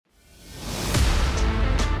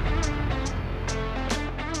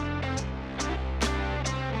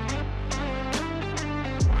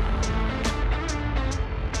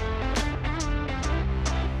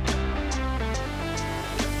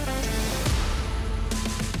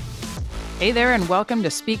Hey there, and welcome to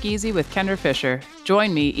Speakeasy with Kendra Fisher.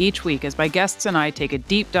 Join me each week as my guests and I take a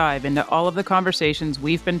deep dive into all of the conversations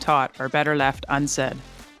we've been taught are better left unsaid.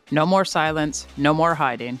 No more silence, no more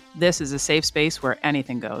hiding. This is a safe space where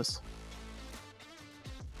anything goes.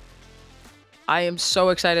 I am so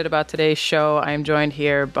excited about today's show. I am joined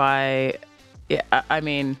here by,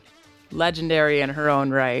 legendary in her own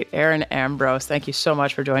right, Erin Ambrose. Thank you so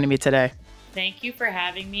much for joining me today. Thank you for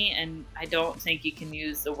having me, and I don't think you can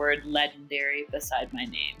use the word legendary beside my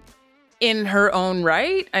name. In her own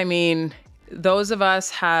right? I mean, those of us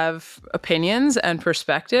have opinions and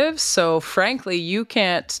perspectives, so frankly, you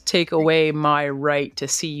can't take away my right to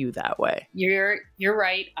see you that way. You're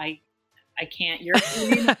right. I can't. Your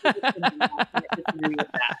opinion is I can't disagree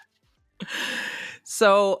with that.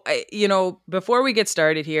 So, before we get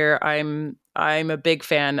started here, I'm a big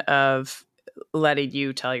fan of letting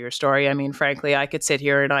you tell your story. I mean, frankly, I could sit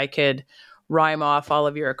here and I could rhyme off all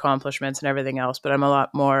of your accomplishments and everything else, but I'm a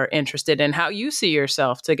lot more interested in how you see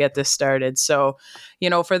yourself to get this started. So,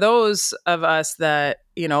 for those of us that,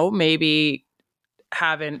 maybe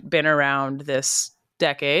haven't been around this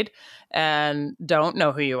decade and don't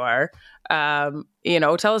know who you are,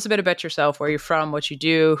 tell us a bit about yourself, where you're from, what you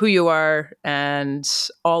do, who you are, and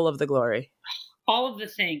all of the glory. All of the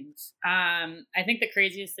things. I think the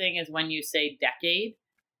craziest thing is when you say decade,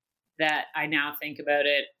 that I now think about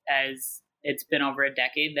it as it's been over a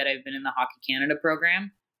decade that I've been in the Hockey Canada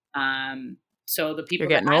program. So the people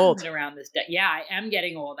that haven't been around this yeah, I am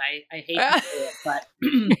getting old. I hate to say it, but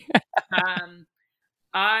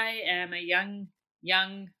I am a young,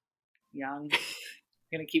 I'm going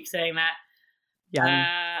to keep saying that.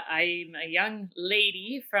 I'm a young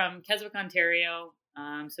lady from Keswick, Ontario.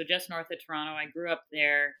 So just north of Toronto. I grew up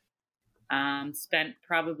there, spent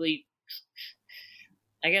probably,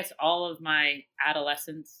 I guess, all of my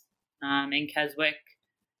adolescence in Keswick,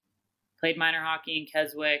 played minor hockey in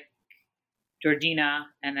Keswick, Georgina,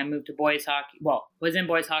 and then moved to boys hockey. Well, was in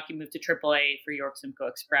boys hockey, moved to AAA for York Simcoe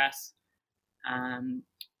Express.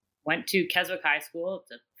 Went to Keswick High School.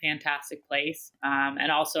 It's a fantastic place.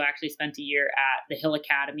 And also actually spent a year at the Hill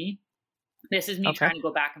Academy. This is me trying to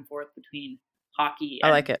go back and forth between hockey and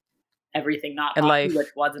I like it. Everything not and hockey, life which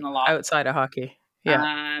wasn't a lot outside of hockey.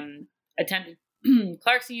 Yeah. Attended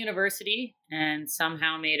Clarkson University and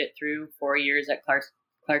somehow made it through 4 years at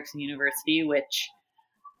Clarkson University, which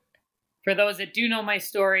for those that do know my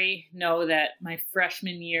story know that my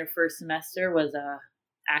freshman year first semester was a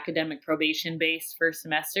academic probation based first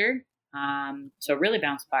semester. So really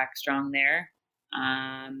bounced back strong there.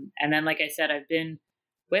 And then, like I said, I've been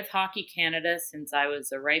with Hockey Canada since I was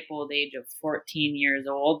the ripe old age of 14 years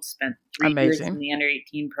old. Spent 3 years in the under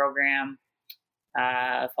 18 program,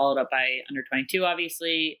 followed up by under 22,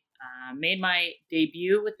 obviously. Made my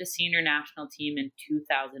debut with the senior national team in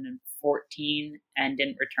 2014 and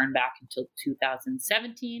didn't return back until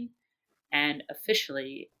 2017. And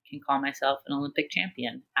officially can call myself an Olympic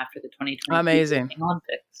champion after the 2020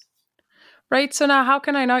 Olympics. Right. So now how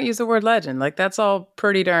can I not use the word legend? Like, that's all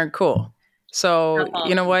pretty darn cool. So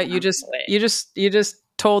you know what? You just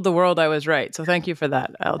told the world I was right. So thank you for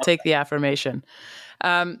that. I'll take the affirmation.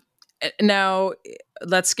 Now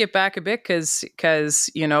let's skip back a bit because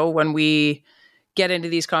when we get into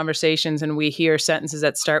these conversations and we hear sentences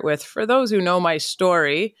that start with, for those who know my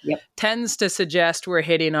story, tends to suggest we're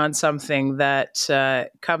hitting on something that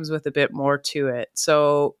comes with a bit more to it.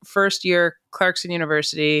 So first year, Clarkson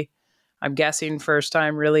University, I'm guessing first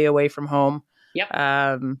time really away from home. Yep.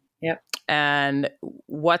 And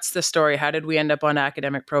what's the story? How did we end up on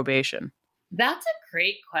academic probation? That's a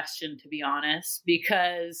great question, to be honest,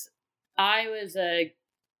 because I was a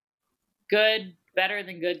better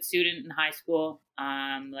than good student in high school,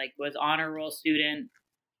 was honor roll student.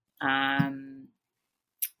 And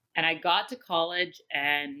I got to college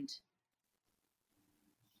and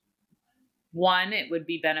one, it would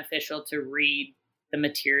be beneficial to read the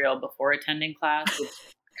material before attending class, which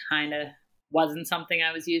kind of wasn't something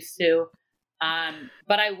I was used to.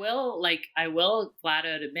 But I will flat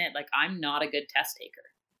out admit, I'm not a good test taker.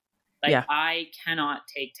 I cannot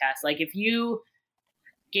take tests. If you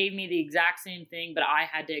gave me the exact same thing, but I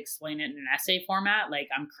had to explain it in an essay format,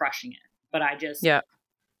 I'm crushing it. But I just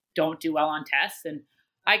don't do well on tests. And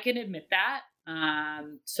I can admit that.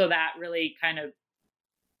 So that really kind of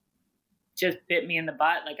just bit me in the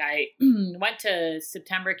butt. I went to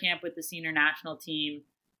September camp with the senior national team,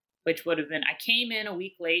 which would have been, I came in a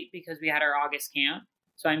week late because we had our August camp.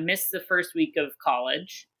 So I missed the first week of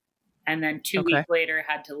college. And then 2 weeks later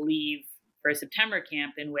had to leave for a September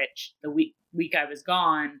camp, in which the week I was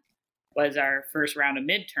gone was our first round of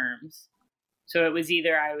midterms. So it was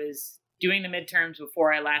either I was doing the midterms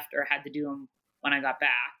before I left or had to do them when I got back.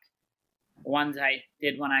 The ones I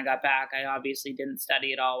did when I got back, I obviously didn't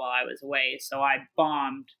study at all while I was away. So I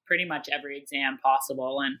bombed pretty much every exam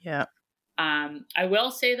possible. And Yeah. I will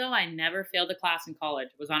say, though, I never failed a class in college.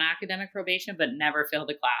 Was on academic probation, but never failed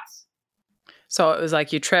a class. So it was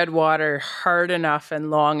like you tread water hard enough and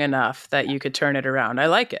long enough that you could turn it around. I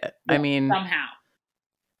like it. Yeah, I mean, somehow.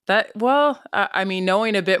 I mean,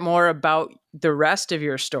 knowing a bit more about the rest of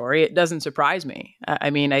your story, it doesn't surprise me. I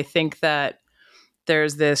mean, I think that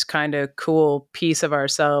there's this kind of cool piece of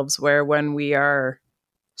ourselves where when we are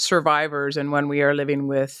survivors and when we are living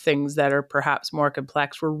with things that are perhaps more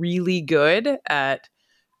complex, we're really good at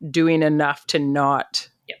doing enough to not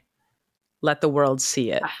let the world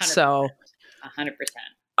see it. 100%. So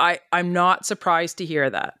 100%. I'm not surprised to hear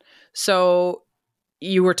that. So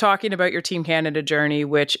you were talking about your Team Canada journey,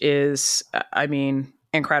 which is, I mean,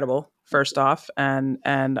 incredible, first off. And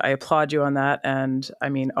I applaud you on that. And I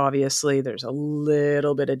mean, obviously there's a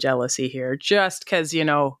little bit of jealousy here just because,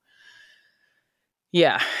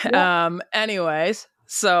 yeah. Anyways,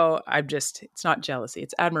 so it's not jealousy,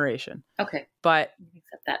 it's admiration. Okay. But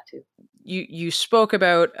accept that too. You spoke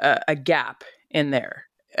about a gap in there.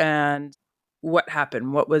 And what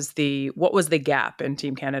happened? What was the gap in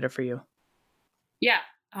Team Canada for you? Yeah.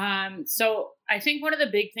 So I think one of the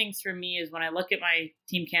big things for me is when I look at my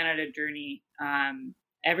Team Canada journey,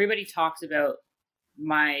 everybody talks about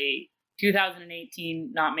my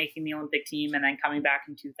 2018 not making the Olympic team and then coming back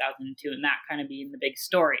in 2002 and that kind of being the big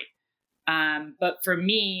story. But for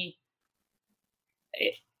me,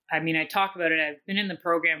 I talk about it. I've been in the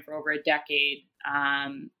program for over a decade. I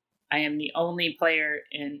am the only player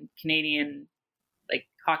in Canadian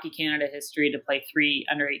Hockey Canada history to play 3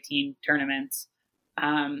 under-18 tournaments.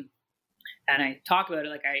 And I talk about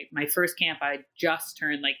it my first camp, I just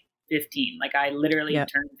turned 15. I literally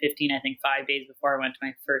turned 15, I think 5 days before I went to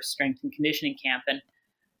my first strength and conditioning camp. And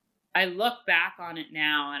I look back on it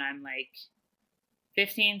now and I'm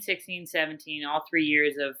 15, 16, 17, all 3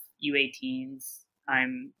 years of U18s.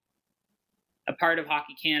 I'm a part of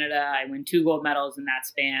Hockey Canada. I win 2 gold medals in that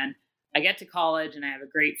span. I get to college and I have a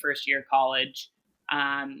great first year of college.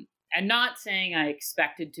 And not saying I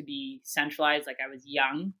expected to be centralized. I was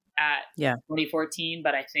young at 2014,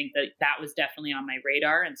 but I think that was definitely on my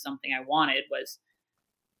radar, and something I wanted was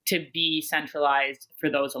to be centralized for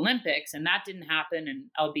those Olympics. And that didn't happen. And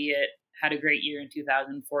albeit had a great year in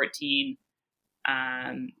 2014,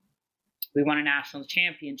 we won a national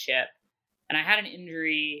championship and I had an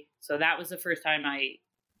injury. So that was the first time I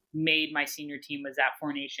made my senior team, was at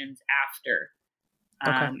Four Nations after.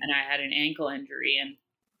 And I had an ankle injury. And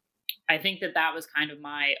I think that was kind of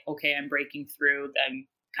I'm breaking through, then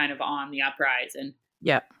kind of on the uprise. And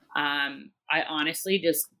I honestly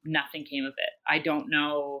just, nothing came of it. I don't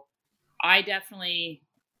know. I definitely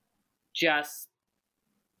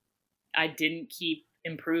I didn't keep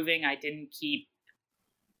improving. I didn't keep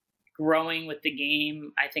growing with the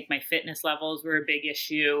game. I think my fitness levels were a big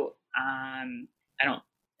issue. I don't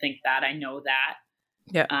think that. I know that.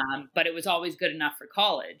 Yeah. But it was always good enough for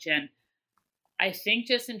college. And I think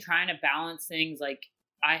just in trying to balance things,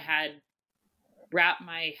 I had wrapped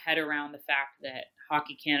my head around the fact that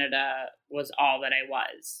Hockey Canada was all that I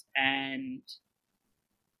was. And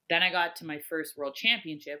then I got to my first world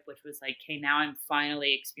championship, which was hey, now I'm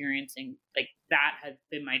finally experiencing, that had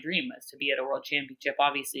been my dream, was to be at a world championship,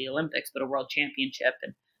 obviously Olympics, but a world championship.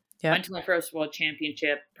 And went to my first world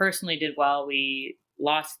championship, personally did well. We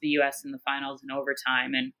lost the US in the finals in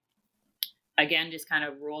overtime. And again, just kind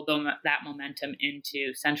of rolled that momentum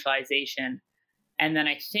into centralization. And then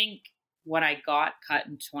I think when I got cut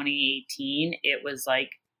in 2018, it was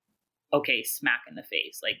okay, smack in the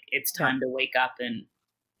face. It's time to wake up, and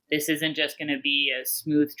this isn't just going to be a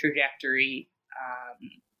smooth trajectory.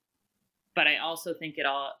 But I also think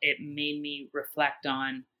it made me reflect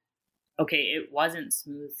on, okay, it wasn't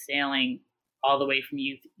smooth sailing all the way from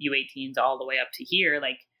U18s all the way up to here.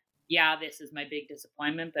 This is my big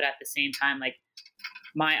disappointment, but at the same time,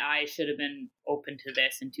 my eyes should have been open to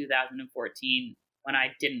this in 2014 when I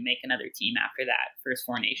didn't make another team after that first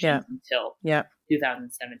Four Nations until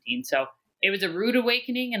 2017. So it was a rude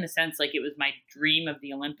awakening in the sense, it was my dream of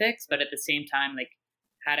the Olympics, but at the same time,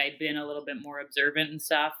 had I been a little bit more observant and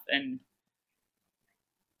stuff and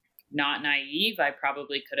not naive, I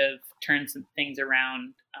probably could have turned some things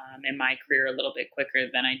around in my career a little bit quicker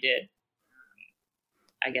than I did,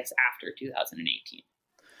 I guess, after 2018.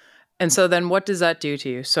 And so then what does that do to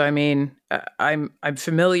you? So, I mean, I'm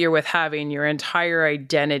familiar with having your entire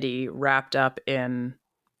identity wrapped up in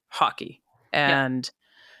hockey. And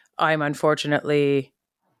I'm unfortunately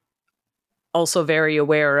also very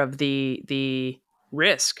aware of the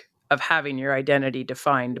risk of having your identity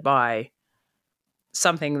defined by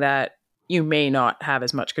something that you may not have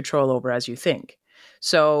as much control over as you think.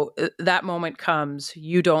 So that moment comes,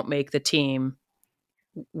 you don't make the team.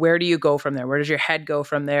 Where do you go from there? Where does your head go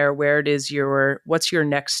from there? What's your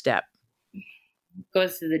next step?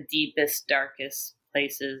 Goes to the deepest, darkest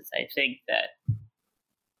places, I think, that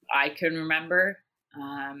I can remember.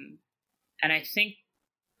 And I think,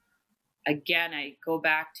 again, I go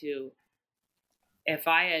back to, if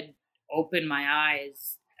I had opened my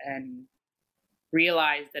eyes and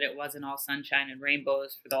realized that it wasn't all sunshine and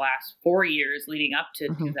rainbows for the last 4 years leading up to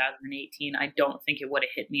Mm-hmm. 2018, I don't think it would have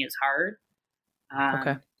hit me as hard.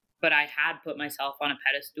 Okay. But I had put myself on a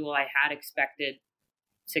pedestal. I had expected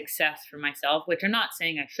success for myself, which I'm not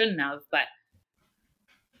saying I shouldn't have, but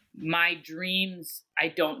my dreams, I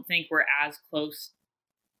don't think were as close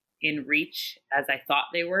in reach as I thought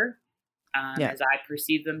they were, Yeah. as I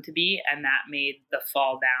perceived them to be. And that made the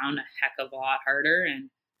fall down a heck of a lot harder. And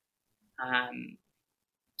um,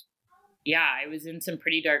 yeah, I was in some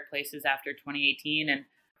pretty dark places after 2018 and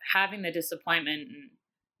having the disappointment. And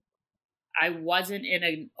I wasn't in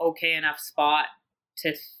an okay enough spot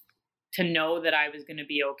to know that I was going to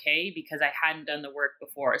be okay because I hadn't done the work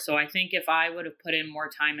before. So I think if I would have put in more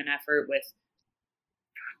time and effort with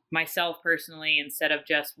myself personally, instead of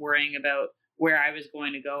just worrying about where I was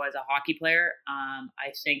going to go as a hockey player,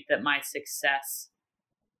 I think that my success,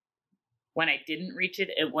 when I didn't reach it,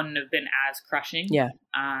 it wouldn't have been as crushing. Yeah.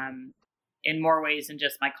 In more ways than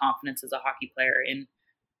just my confidence as a hockey player, in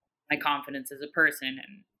my confidence as a person,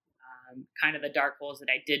 and kind of the dark holes that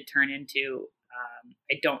I did turn into,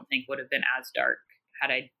 I don't think would have been as dark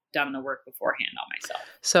had I done the work beforehand on myself.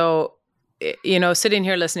 So, sitting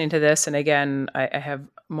here listening to this, and again, I have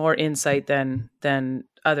more insight than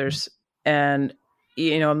others, and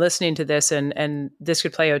I'm listening to this, and this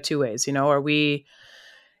could play out two ways.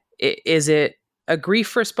 Is it a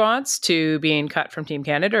grief response to being cut from Team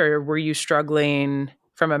Canada, or were you struggling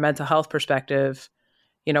from a mental health perspective?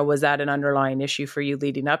 Was that an underlying issue for you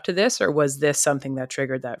leading up to this, or was this something that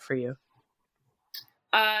triggered that for you?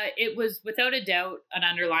 It was without a doubt an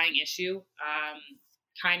underlying issue.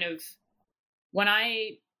 Kind of when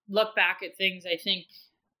I look back at things, I think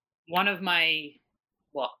one of my,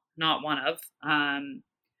 well, not one of,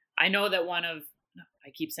 I know that I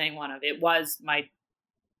keep saying one of, it was my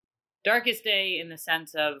darkest day in the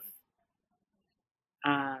sense of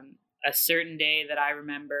a certain day that I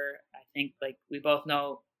remember. I think, like, we both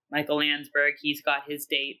know Michael Landsberg, he's got his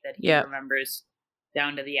date that he remembers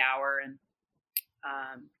down to the hour. And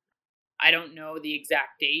I don't know the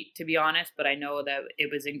exact date, to be honest, but I know that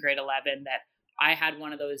it was in grade 11 that I had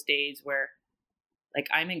one of those days where, like,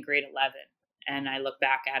 I'm in grade 11 and I look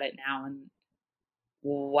back at it now and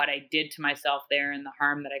what I did to myself there and the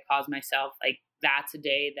harm that I caused myself, like, that's a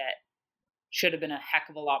day that should have been a heck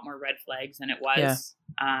of a lot more red flags than it was.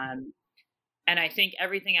 Yeah. And I think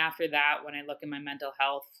everything after that, when I look at my mental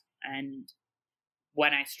health and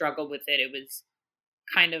when I struggled with it, it was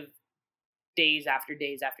kind of days after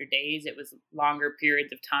days after days. It was longer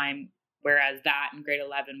periods of time, whereas that in grade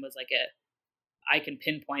 11 was like I can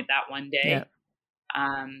pinpoint that one day.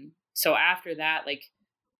 Yeah. So after that, like,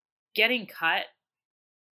 getting cut,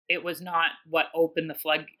 it was not what opened the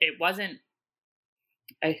flood. It wasn't,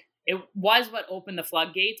 it was what opened the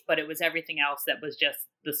floodgates, but it was everything else that was just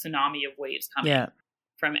the tsunami of waves coming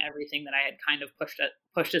from everything that I had kind of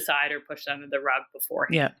pushed aside or pushed under the rug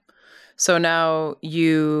beforehand. Yeah. So now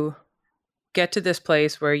you get to this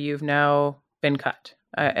place where you've now been cut.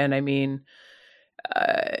 And I mean,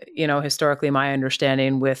 historically, my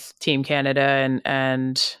understanding with Team Canada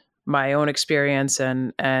and my own experience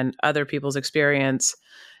and other people's experience,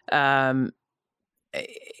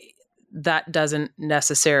 that doesn't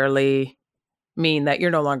necessarily mean that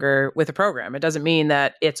you're no longer with the program. It doesn't mean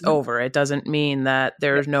that it's over. It doesn't mean that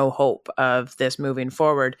there's no hope of this moving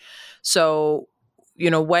forward. So,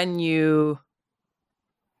 when you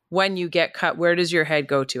get cut, where does your head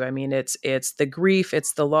go to? I mean, it's the grief,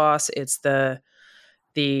 it's the loss, it's the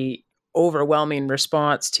overwhelming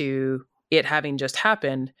response to it having just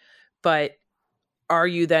happened. But are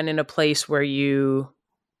you then in a place where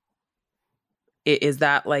is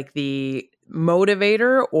that like the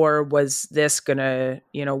motivator, or was this gonna,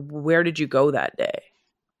 where did you go that day?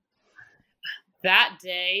 That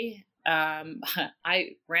day,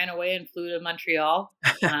 I ran away and flew to Montreal,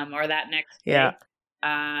 or that next day,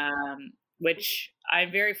 which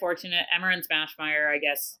I'm very fortunate. Erin Smashmeyer, I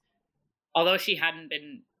guess, although she hadn't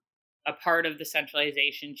been a part of the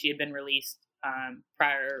centralization, she had been released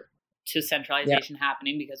prior to centralization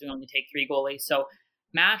happening because we only take 3 goalies. So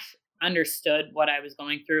Mash understood what I was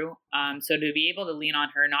going through. So to be able to lean on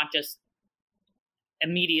her, not just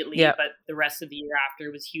immediately, Yeah. but the rest of the year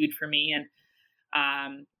after, was huge for me. And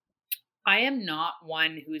um, I am not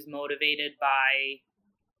one who's motivated by,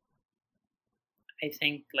 I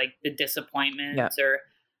think, like the Yeah. disappointments, or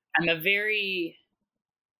I'm a very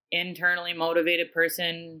internally motivated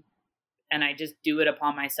person, and I just do it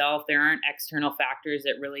upon myself. There aren't external factors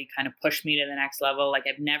that really kind of push me to the next level. Like,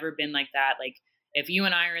 I've never been like that. Like, if you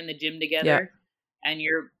and I are in the gym Yeah. together and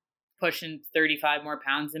you're pushing 35 more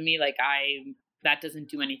pounds than me, like, that doesn't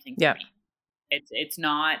do anything for Yeah. me. It's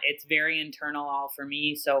not, it's very internal all for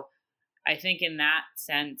me. So I think in that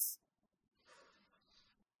sense,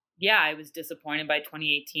 yeah, I was disappointed by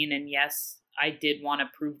 2018, and yes, I did want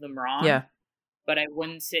to prove them wrong, Yeah. but I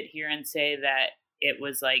wouldn't sit here and say that it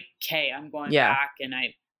was like, "Okay, I'm going Yeah. back," and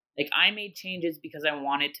I made changes because I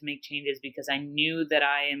wanted to make changes, because I knew that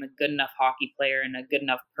I am a good enough hockey player and a good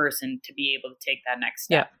enough person to be able to take that next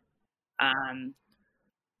Yeah. step.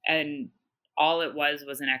 And all it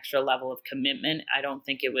was an extra level of commitment. I don't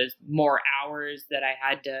think it was more hours that I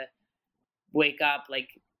had to wake up,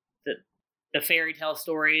 like the fairy tale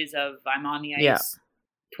stories of I'm on the Yeah. ice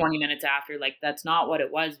 20 minutes after. Like, that's not what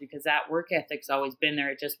it was, because that work ethic's always been there.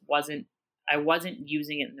 It just wasn't, I wasn't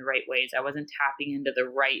using it in the right ways. I wasn't tapping into the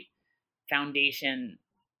right foundation,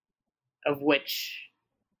 of which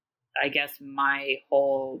I guess my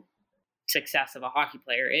whole success of a hockey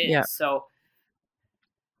player Yeah. is. So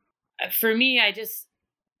for me, I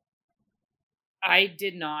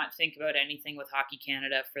did not think about anything with Hockey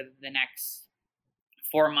Canada for the next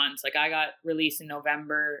 4 months. Like, I got released in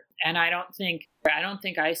November, and I don't think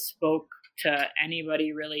I spoke to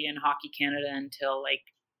anybody really in Hockey Canada until like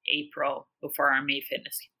April, before our May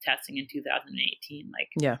fitness testing in 2018. Like,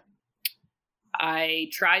 Yeah. I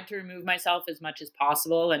tried to remove myself as much as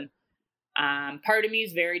possible, and part of me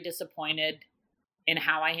is very disappointed in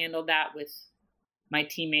how I handled that with my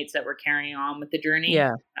teammates that were carrying on with the journey.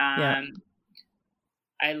 Yeah. Yeah.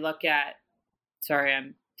 I look at, sorry,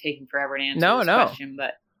 I'm taking forever to answer No, this no. question,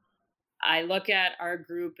 but I look at our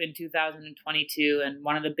group in 2022, and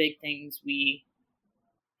one of the big things we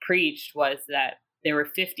preached was that there were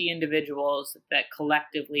 50 individuals that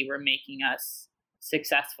collectively were making us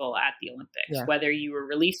successful at the Olympics. Yeah. Whether you were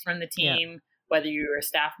released from the team, whether you were a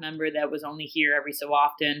staff member that was only here every so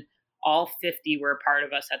often, all 50 were a part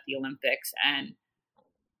of us at the Olympics. And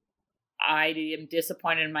I am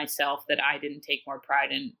disappointed in myself that I didn't take more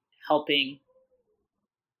pride in helping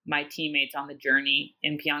my teammates on the journey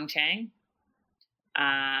in Pyeongchang,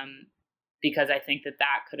 because I think that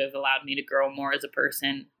could have allowed me to grow more as a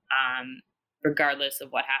person, regardless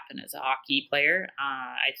of what happened as a hockey player.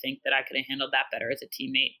 I think that I could have handled that better as a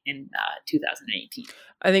teammate in 2018.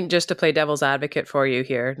 I think, just to play devil's advocate for you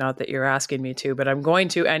here, not that you're asking me to, but I'm going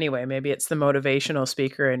to anyway. Maybe it's the motivational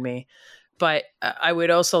speaker in me. But I would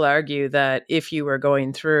also argue that if you were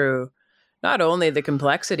going through not only the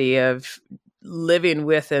complexity of living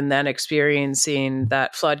with and then experiencing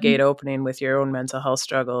that floodgate opening with your own mental health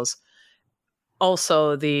struggles,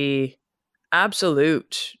 also the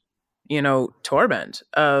absolute, torment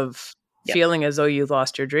of feeling as though you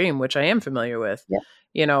lost your dream, which I am familiar with.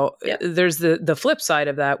 There's the flip side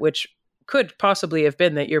of that, which could possibly have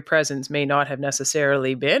been that your presence may not have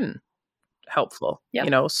necessarily been helpful.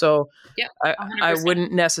 So I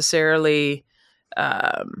wouldn't necessarily,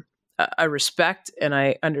 I respect and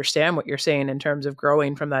I understand what you're saying in terms of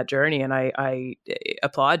growing from that journey. And I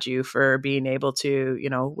applaud you for being able to,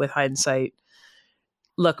 with hindsight,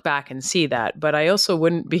 look back and see that. But I also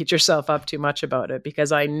wouldn't beat yourself up too much about it,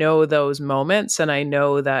 because I know those moments and I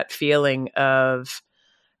know that feeling of,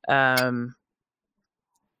 well,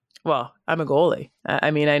 I'm a goalie.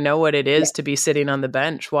 I mean, I know what it is to be sitting on the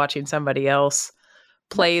bench watching somebody else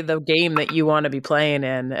play the game that you want to be playing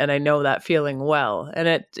in. And I know that feeling well.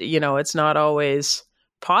 And it's not always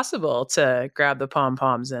possible to grab the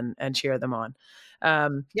pom-poms and cheer them on.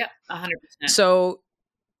 100%. So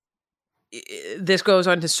this goes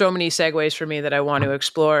on to so many segues for me that I want to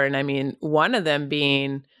explore. And I mean, one of them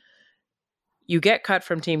being, you get cut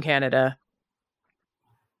from Team Canada.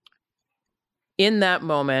 In that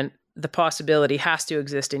moment, the possibility has to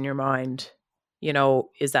exist in your mind.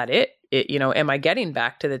 Is that it? Am I getting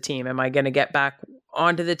back to the team? Am I going to get back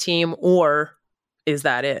onto the team, or is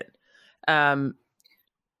that it?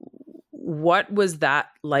 What was that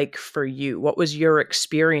like for you? What was your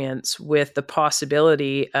experience with the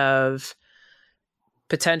possibility of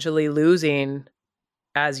potentially losing,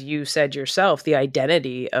 as you said yourself, the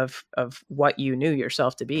identity of what you knew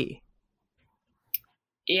yourself to be?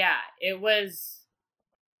 Yeah, it was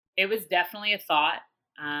definitely a thought.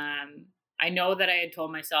 I know that I had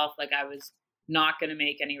told myself like I was not going to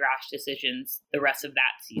make any rash decisions the rest of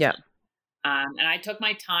that Yeah. season. And I took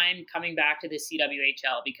my time coming back to the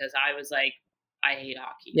CWHL because I was like, I hate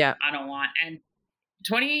hockey. Yeah. I don't want. And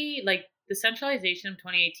the centralization of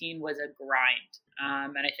 2018 was a grind.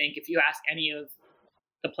 And I think if you ask any of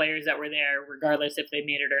the players that were there, regardless if they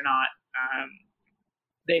made it or not,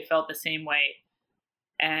 they felt the same way.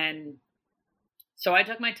 And so I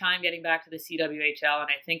took my time getting back to the CWHL. And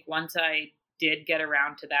I think once I did get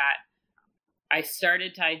around to that, I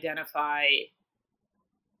started to identify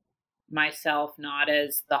myself not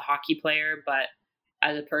as the hockey player, but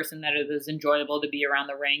as a person that it was enjoyable to be around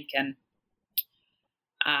the rink. And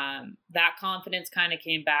that confidence kind of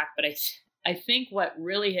came back. But I think what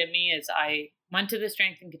really hit me is I went to the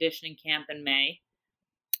strength and conditioning camp in May,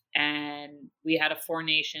 and we had a Four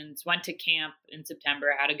Nations, went to camp in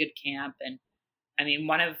September, had a good camp. And I mean,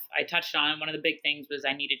 I touched on one of the big things was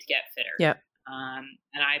I needed to get fitter. Yeah.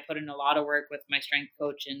 And I put in a lot of work with my strength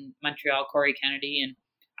coach in Montreal, Corey Kennedy, and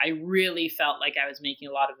I really felt like I was making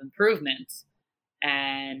a lot of improvements.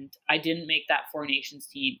 And I didn't make that Four Nations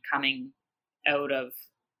team coming out of,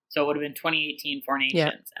 so it would have been 2018 Four Nations,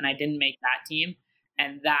 Yeah. and I didn't make that team.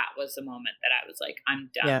 And that was the moment that I was like, I'm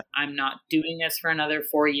done. Yeah. I'm not doing this for another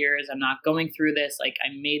 4 years. I'm not going through this. Like, I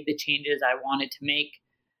made the changes I wanted to make.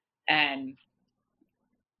 And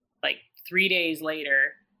like 3 days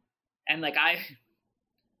later, and like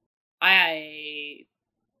I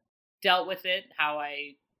dealt with it how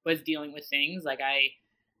I was dealing with things. Like I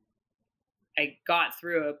got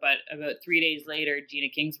through it, but about 3 days later, Gina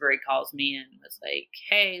Kingsbury calls me and was like,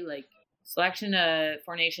 hey, like, selection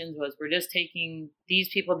for Nations was, we're just taking these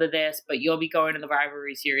people to this, but you'll be going to the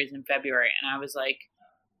rivalry series in February. And I was like,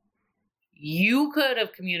 you could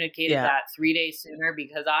have communicated that 3 days sooner,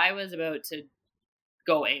 because I was about to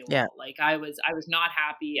go AWOL. Yeah. Like I was not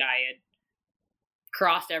happy. I had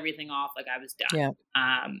crossed everything off. Like I was done. Yeah.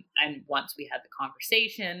 And once we had the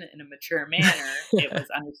conversation in a mature manner, it was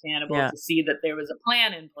understandable to see that there was a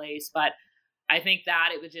plan in place. But I think that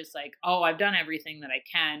it was just like, oh, I've done everything that I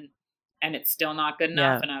can, and it's still not good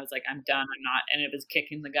enough. And I was like, I'm done. I'm not. And it was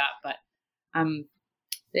kicking the gut. But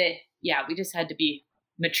we just had to be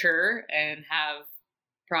mature and have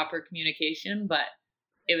proper communication. But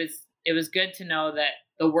it was good to know that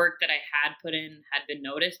the work that I had put in had been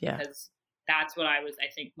noticed, because that's what I was,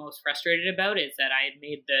 I think, most frustrated about, is that I had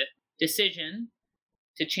made the decision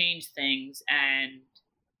to change things, and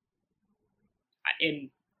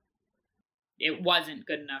it wasn't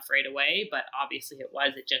good enough right away, but obviously it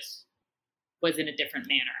was. It just was in a different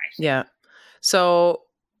manner, I think. Yeah. So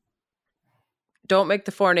don't make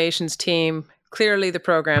the Four Nations team. Clearly the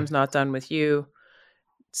program's not done with you.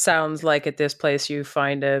 Sounds like at this place you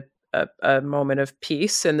find a moment of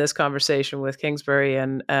peace in this conversation with Kingsbury,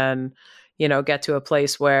 and get to a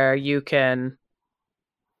place where you can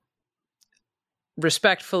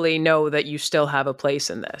respectfully know that you still have a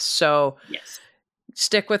place in this. So yes,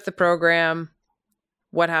 stick with the program.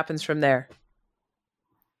 What happens from there?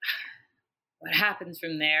 What happens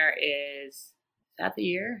from there is that the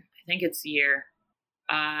year? I think it's the year.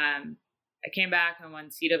 I came back and won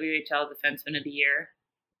CWHL Defenseman of the Year.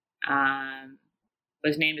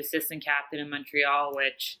 Was named assistant captain in Montreal,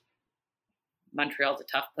 which Montreal's a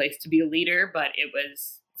tough place to be a leader, but it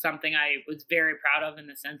was something I was very proud of, in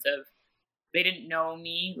the sense of they didn't know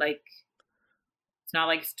me. Like, it's not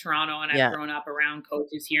like it's Toronto and I've grown up around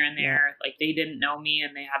coaches here and there. Like, they didn't know me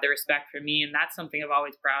and they had the respect for me. And that's something I've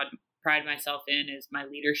always pride myself in, is my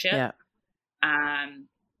leadership.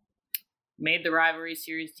 Made the rivalry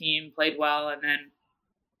series team, played well, and then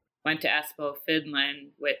went to Espoo,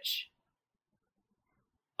 Finland, which,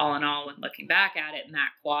 all in all, when looking back at it, and that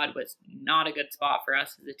quad was not a good spot for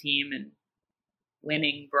us as a team, and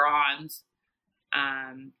winning bronze.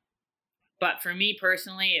 But for me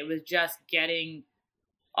personally, it was just getting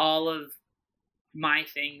all of my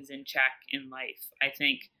things in check in life. I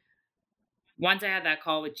think once I had that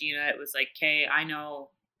call with Gina, it was like, okay, I know,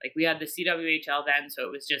 like, we had the CWHL then, so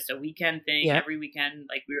it was just a weekend thing. Every weekend,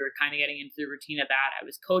 like, we were kind of getting into the routine of that. I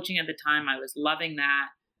was coaching at the time. I was loving that.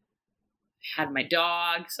 Had my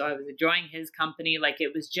dog, so I was enjoying his company. Like,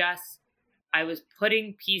 it was just, I was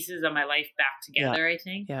putting pieces of my life back together, I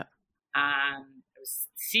think. I was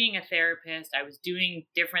seeing a therapist. I was doing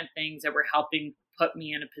different things that were helping put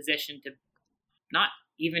me in a position to not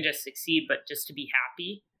even just succeed, but just to be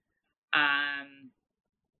happy.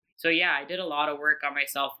 So I did a lot of work on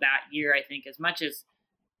myself that year. I think as much as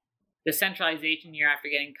the centralization year after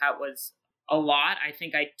getting cut was a lot, I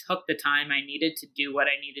think I took the time I needed to do what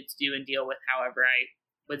I needed to do and deal with however I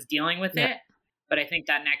was dealing with it. But I think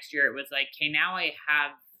that next year it was like, okay, now I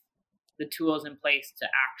have the tools in place to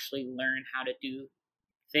actually learn how to do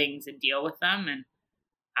things and deal with them. And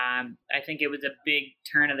I think it was a big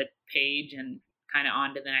turn of the page and kind of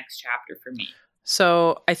on to the next chapter for me.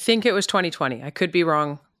 So I think it was 2020. I could be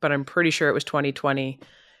wrong, but I'm pretty sure it was 2020.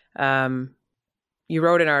 You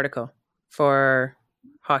wrote an article for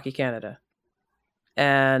Hockey Canada.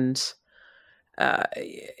 And,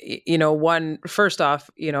 first off,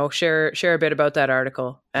 share a bit about that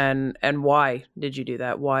article and why did you do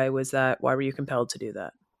that? Why were you compelled to do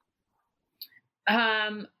that?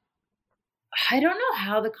 I don't know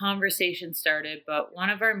how the conversation started, but one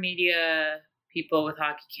of our media people with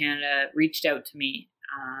Hockey Canada reached out to me.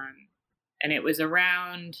 And it was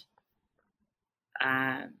around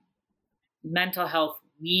mental health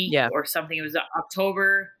week or something. It was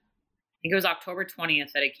October. I think it was October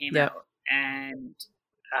 20th that it came out. And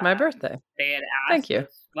my birthday. They had asked. Thank you.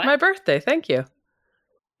 What? My birthday. Thank you.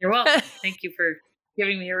 You're welcome. Thank you for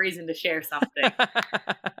giving me a reason to share something.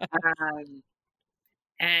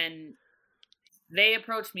 And they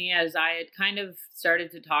approached me as I had kind of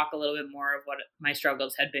started to talk a little bit more of what my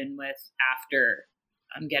struggles had been with after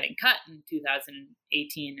getting cut in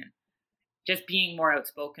 2018 and just being more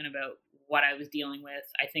outspoken about what I was dealing with.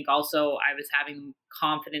 I think also I was having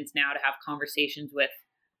confidence now to have conversations with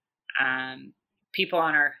people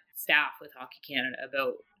on our staff with Hockey Canada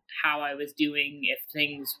about how I was doing, if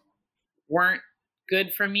things weren't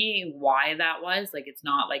good for me, why that was. Like, it's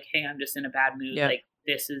not like, hey, I'm just in a bad mood. Yeah. Like,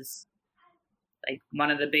 this is like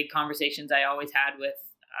one of the big conversations I always had with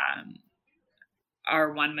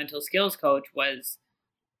our one mental skills coach was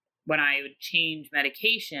when I would change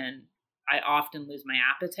medication, I often lose my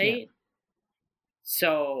appetite. Yeah.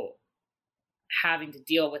 So having to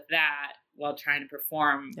deal with that while trying to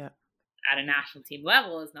perform at a national team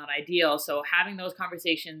level is not ideal. So having those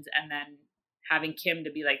conversations and then having Kim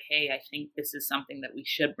to be like, hey, I think this is something that we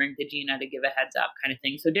should bring to Gina to give a heads up kind of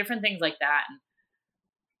thing. So different things like that. And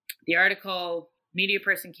the article media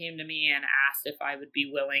person came to me and asked if I would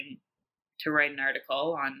be willing to write an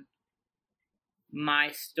article on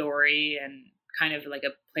my story and kind of like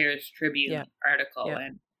a Players Tribune article. Yeah.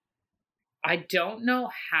 And I don't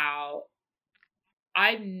know how.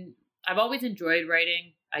 I've always enjoyed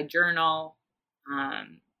writing. I journal.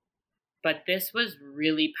 But this was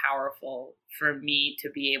really powerful for me to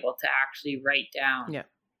be able to actually write down. Yeah.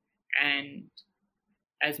 And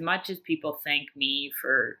as much as people thank me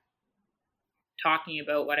for talking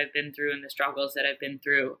about what I've been through and the struggles that I've been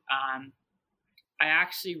through, I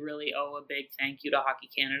actually really owe a big thank you to Hockey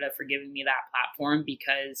Canada for giving me that platform,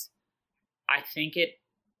 because I think it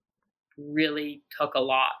really took a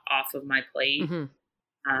lot off of my plate. Mm-hmm.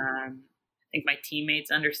 I think my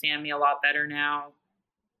teammates understand me a lot better now.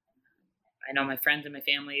 I know my friends and my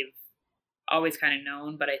family have always kind of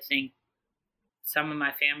known, but I think some of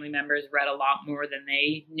my family members read a lot more than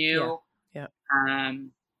they knew. Yeah.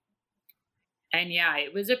 And yeah,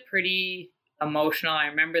 it was a pretty emotional. I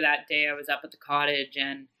remember that day I was up at the cottage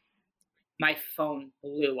and my phone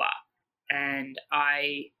blew up and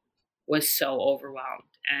I was so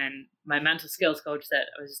overwhelmed. And my mental skills coach that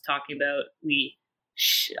I was talking about,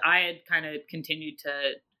 I had kind of continued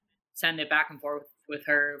to send it back and forth with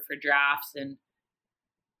her for drafts, and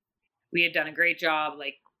we had done a great job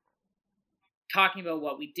like talking about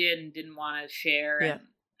what we did and didn't want to share. Yeah. And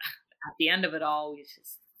at the end of it all, we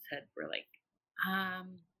just said, we're like, how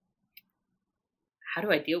do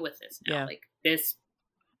I deal with this now? Yeah. Like this,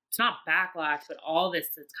 it's not backlash, but all this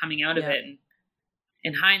that's coming out of it. And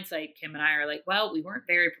in hindsight, Kim and I are like, well, we weren't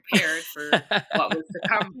very prepared for what was to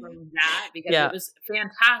come from that, because it was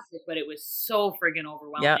fantastic, but it was so friggin'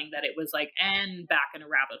 overwhelming that it was like, and back in a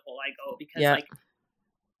rabbit hole I go, because like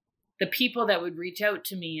the people that would reach out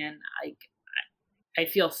to me, and I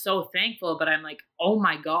feel so thankful, but I'm like, oh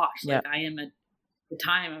my gosh, like I am at the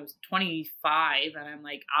time I was 25 and I'm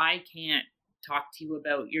like, I can't talk to you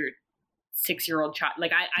about your 6-year-old child.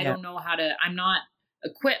 Like I don't know how to, I'm not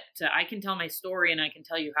equipped to, I can tell my story and I can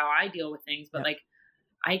tell you how I deal with things, but like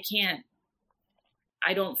I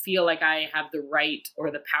don't feel like I have the right or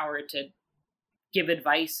the power to give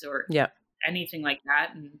advice or anything like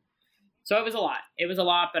that. And so it was a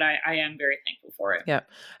lot, but I am very thankful for it. Yeah.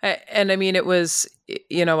 And I mean, it was,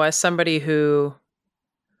 as somebody who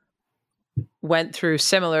went through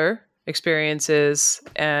similar experiences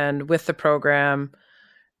and with the program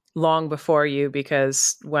long before you,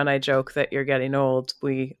 because when I joke that you're getting old,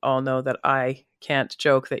 we all know that I can't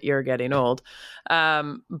joke that you're getting old.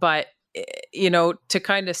 But, to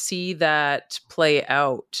kind of see that play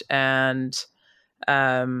out and,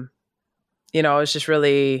 it was just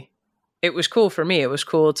really, it was cool for me. It was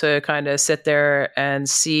cool to kind of sit there and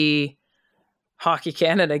see Hockey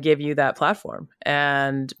Canada give you that platform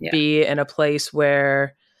and Yeah. be in a place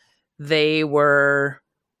where they were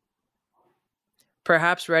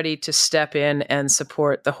perhaps ready to step in and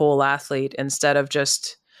support the whole athlete instead of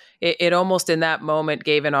just it almost in that moment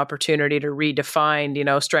gave an opportunity to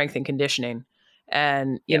redefine, strength and conditioning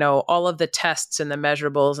and, Yep. all of the tests and the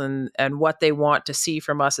measurables and what they want to see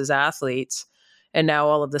from us as athletes. And now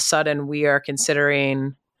all of a sudden we are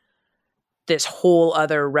considering this whole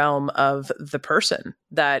other realm of the person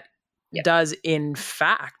that Yep. does in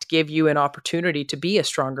fact give you an opportunity to be a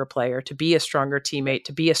stronger player, to be a stronger teammate,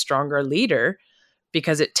 to be a stronger leader,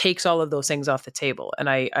 because it takes all of those things off the table. And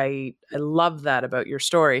I love that about your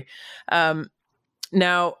story.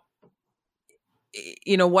 Now,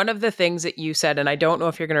 one of the things that you said, and I don't know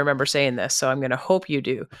if you're going to remember saying this, so I'm going to hope you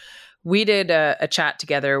do. We did a chat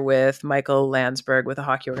together with Michael Landsberg with a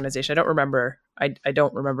hockey organization. I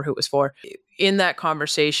don't remember who it was for. In that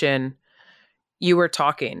conversation, you were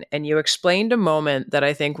talking and you explained a moment that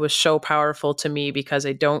I think was so powerful to me because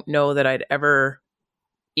I don't know that I'd ever,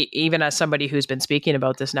 even as somebody who's been speaking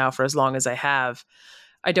about this now for as long as I have,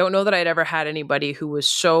 I don't know that I'd ever had anybody who was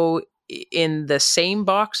so in the same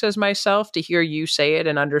box as myself to hear you say it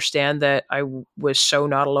and understand that I was so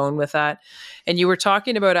not alone with that. And you were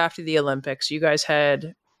talking about after the Olympics, you guys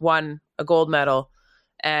had won a gold medal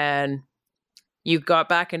and you got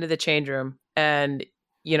back into the change room and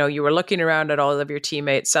you were looking around at all of your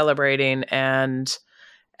teammates celebrating and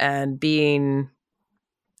being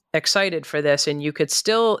excited for this, and you could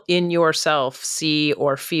still in yourself see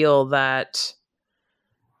or feel that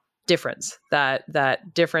difference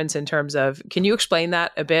in terms of, can you explain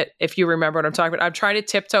that a bit if you remember what I'm talking about? I'm trying to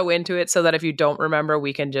tiptoe into it so that if you don't remember,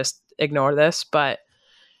 we can just ignore this, but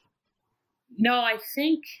No, I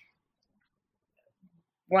think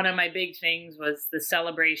one of my big things was the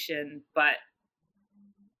celebration, but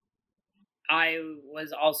I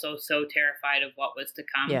was also so terrified of what was to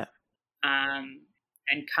come. yeah,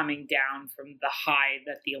 And coming down from the high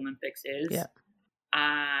that the Olympics is. yeah,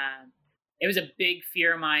 It was a big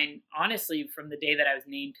fear of mine, honestly, from the day that I was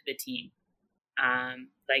named to the team.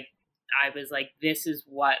 Like, I was like, this is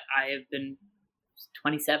what I have been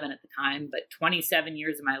 27 at the time, but 27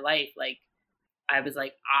 years of my life, like, I was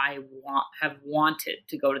like, have wanted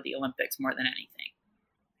to go to the Olympics more than anything.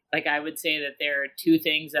 Like, I would say that there are two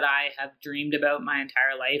things that I have dreamed about my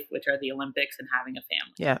entire life, which are the Olympics and having a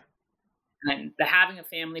family. yeah, And the having a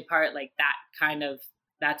family part, like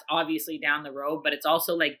that's obviously down the road, but it's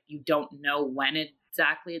also like, you don't know when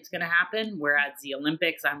exactly it's going to happen. Whereas the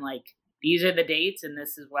Olympics, I'm like, these are the dates and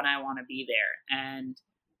this is when I want to be there. And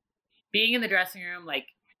being in the dressing room, like,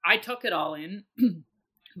 I took it all in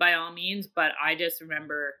by all means, but I just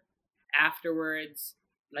remember afterwards,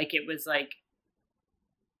 like, it was like,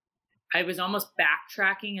 I was almost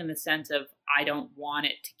backtracking in the sense of, I don't want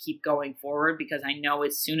it to keep going forward because I know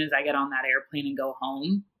as soon as I get on that airplane and go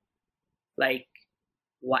home, like,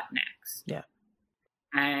 what next? yeah,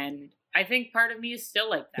 And I think part of me is still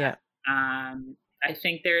like that. yeah, I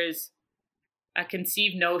think there's a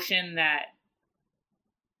conceived notion that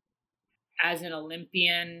as an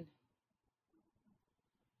Olympian,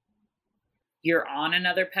 you're on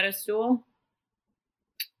another pedestal.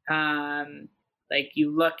 Like,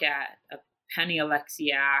 you look at a Penny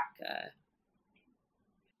Alexiak,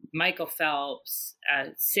 Michael Phelps,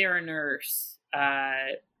 Sarah Nurse,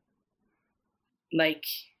 like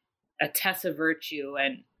a Tessa Virtue,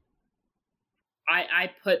 and I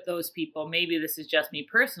put those people, maybe this is just me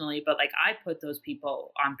personally, but like, I put those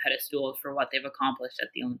people on pedestals for what they've accomplished at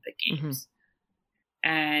the Olympic Games. Mm-hmm.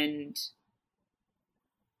 And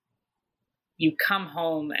you come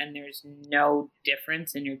home and there's no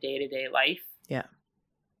difference in your day-to-day life. yeah.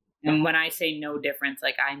 And when I say no difference,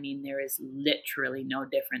 like, I mean, there is literally no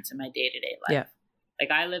difference in my day-to-day life. Yeah.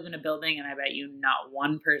 Like, I live in a building and I bet you not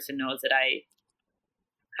one person knows that I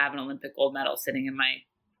have an Olympic gold medal sitting in my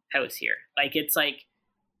house here. Like, it's like,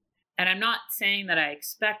 and I'm not saying that I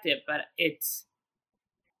expect it, but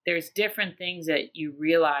there's different things that you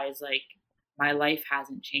realize, like, my life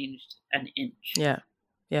hasn't changed an inch. Yeah.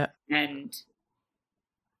 Yeah. And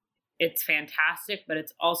it's fantastic, but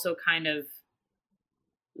it's also kind of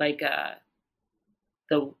like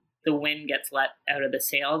the wind gets let out of the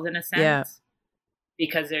sails in a sense. Yeah.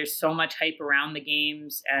 Because there's so much hype around the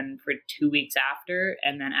games and for 2 weeks after,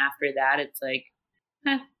 and then after that it's like,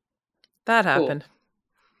 that happened. Cool.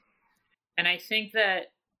 And I think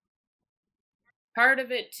that part of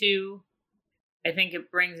it too, I think it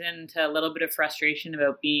brings into a little bit of frustration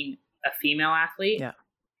about being a female athlete. Yeah.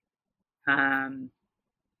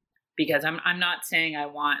 Because I'm not saying I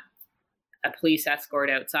want a police escort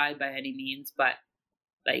outside by any means, but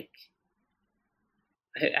like,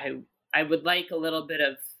 I would like a little bit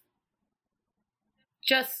of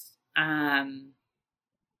just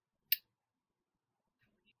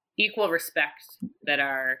equal respect that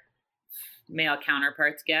our male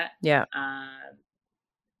counterparts get. Yeah.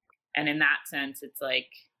 And in that sense, it's like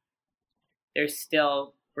we're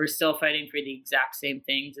still fighting for the exact same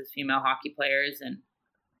things as female hockey players. And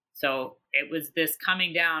so it was this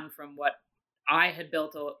coming down from what I had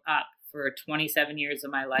built up for 27 years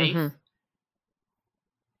of my life Mm-hmm.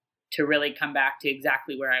 to really come back to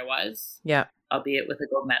exactly where I was. Yeah. Albeit with a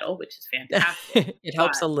gold medal, which is fantastic. It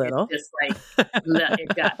helps a little. It's just like,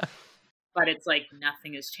 it does. But it's like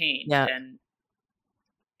nothing has changed. Yeah. And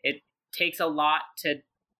it takes a lot to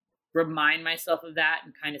remind myself of that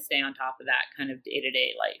and kind of stay on top of that kind of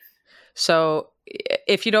day-to-day life. So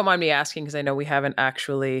if you don't mind me asking, because I know we haven't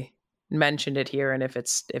actually mentioned it here, and if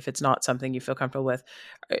it's not something you feel comfortable with,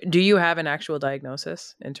 do you have an actual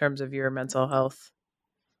diagnosis in terms of your mental health?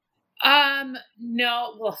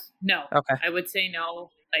 No. Well, no. Okay. I would say no.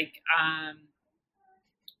 Like,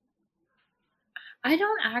 I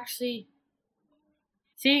don't actually,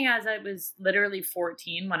 seeing as I was literally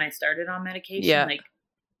 14 when I started on medication, Yeah. like,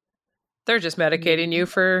 they're just medicating you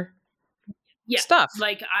for stuff.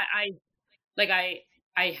 Like I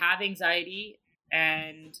have anxiety,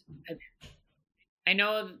 and I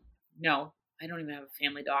know, no, I don't even have a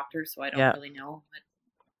family doctor, so I don't really know.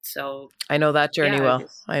 So I know that journey well.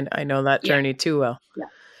 I know that journey too well. Yeah.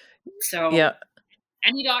 So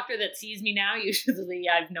any doctor that sees me now, usually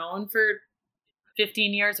I've known for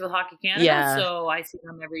 15 years with Hockey Canada. Yeah. So I see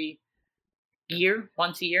them every year,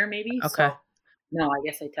 once a year maybe. Okay. So, no, I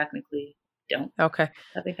guess I technically don't. Okay.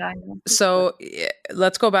 Have a diagnosis, so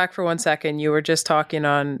let's go back for 1 second. You were just touching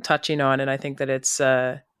on, and I think that it's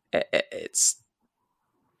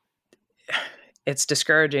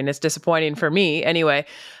discouraging. It's disappointing for me anyway.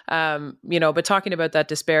 But talking about that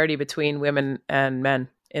disparity between women and men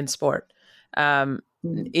in sport,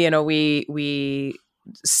 we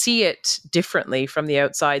see it differently from the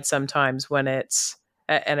outside sometimes when it's,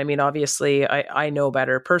 and I mean, obviously I know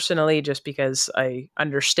better personally just because I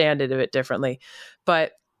understand it a bit differently,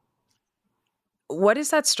 but what is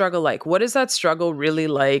that struggle like? What is that struggle really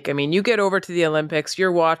like? I mean, you get over to the Olympics,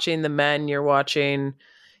 you're watching the men, you're watching,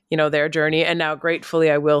 their journey. And now,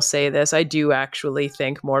 gratefully, I will say this, I do actually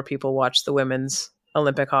think more people watch the women's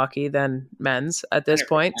Olympic hockey than men's at this 100%.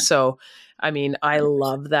 point. So, I mean, I 100%.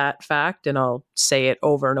 love that fact, and I'll say it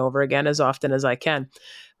over and over again as often as I can.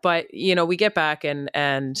 But, we get back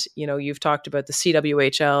and you've talked about the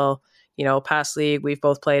CWHL, past league, we've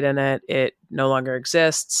both played in it. It no longer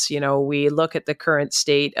exists. We look at the current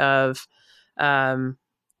state of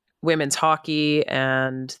women's hockey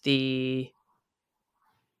and the,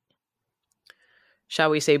 shall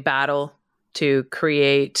we say, battle to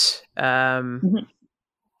create a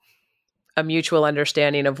mutual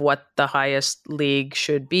understanding of what the highest league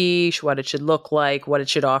should be, what it should look like, what it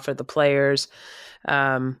should offer the players. Did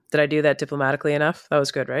I do that diplomatically enough? That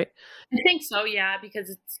was good, right? I think so, yeah,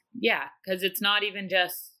 because it's not even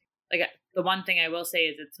just like, the one thing I will say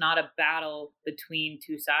is it's not a battle between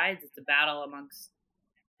two sides. It's a battle amongst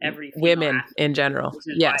every women athlete, in general.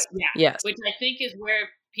 Yes. Yes. Which I think is where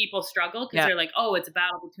people struggle, because they're like, oh, it's a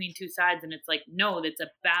battle between two sides. And it's like, no, it's a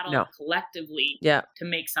battle collectively to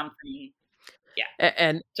make something. Yeah.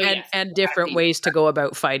 And different ways to go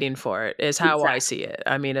about fighting for it is how I see it.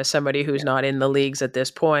 I mean, as somebody who's not in the leagues at this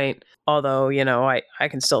point, although, I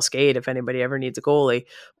can still skate if anybody ever needs a goalie,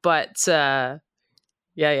 but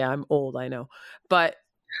I'm old, I know. But,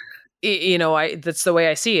 that's the way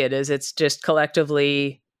I see it, is it's just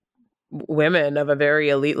collectively women of a very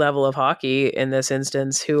elite level of hockey in this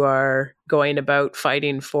instance who are going about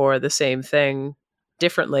fighting for the same thing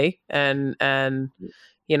differently. And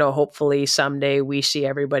hopefully someday we see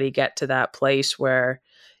everybody get to that place where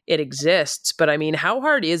it exists. But I mean, how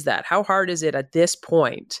hard is that? How hard is it at this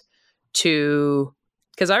point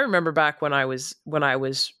because I remember back when I was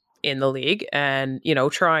in the league and,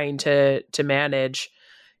 trying to manage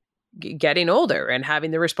getting older and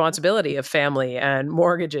having the responsibility of family and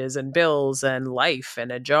mortgages and bills and life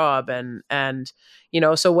and a job. And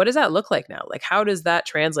so what does that look like now? Like, how does that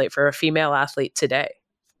translate for a female athlete today?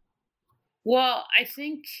 Well, I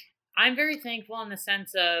think I'm very thankful in the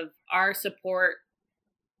sense of our support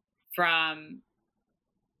from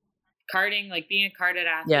karting, like being a carded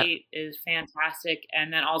athlete is fantastic.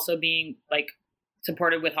 And then also being like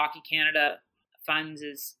supported with Hockey Canada funds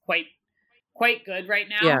is quite good right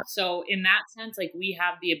now. Yeah. So in that sense, like we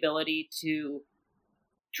have the ability to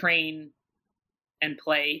train and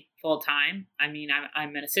play full time. I mean,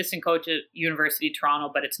 I'm an assistant coach at University of Toronto,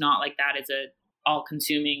 but it's not like that is a all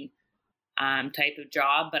consuming type of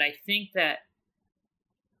job. But I think that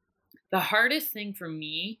the hardest thing for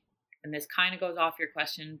me, and this kind of goes off your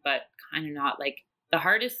question, but kind of not, like the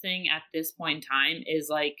hardest thing at this point in time is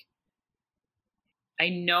like, I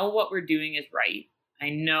know what we're doing is right. I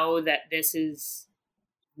know that this is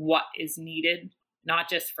what is needed, not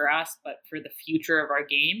just for us, but for the future of our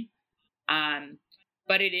game. Um,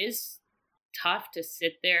 but it is tough to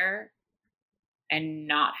sit there and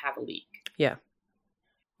not have a league. Yeah.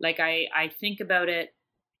 Like I think about it,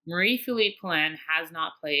 Marie-Philippe Poulin has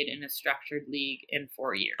not played in a structured league in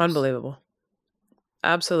 4 years. Unbelievable.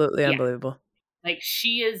 Absolutely Yeah. unbelievable. Like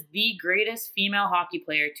she is the greatest female hockey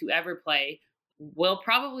player to ever play. Will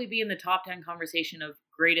probably be in the top 10 conversation of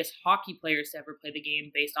greatest hockey players to ever play the game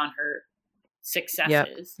based on her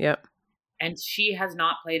successes. Yep. And she has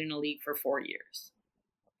not played in a league for 4 years.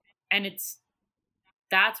 And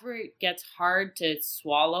that's where it gets hard to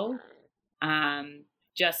swallow.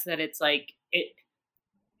 Just that it's like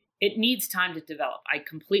it needs time to develop. I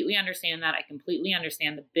completely understand that. I completely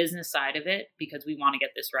understand the business side of it because we want to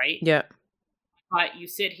get this right. Yeah. But you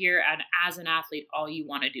sit here and as an athlete, all you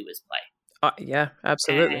want to do is play. Yeah,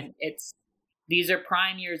 absolutely. And these are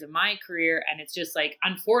prime years of my career. And it's just like,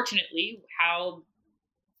 unfortunately, how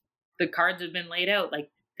the cards have been laid out, like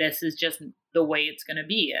this is just the way it's going to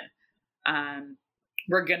be. And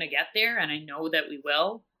we're going to get there. And I know that we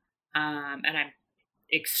will. And I'm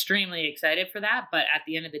extremely excited for that. But at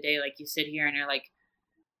the end of the day, like you sit here and you're like,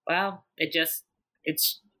 well, it just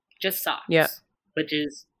sucks. Yeah. Which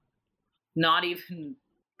is not even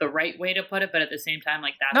the right way to put it, but at the same time,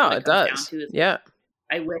 like that's No, what it comes does. down to. Is Yeah.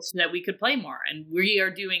 I wish that we could play more, and we are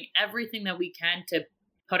doing everything that we can to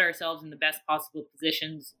put ourselves in the best possible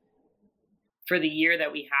positions for the year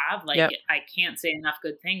that we have. Like I can't say enough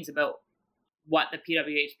good things about what the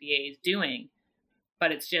PWHPA is doing,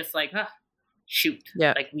 but it's just like, shoot,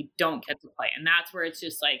 like we don't get to play, and that's where it's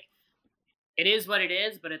just like, it is what it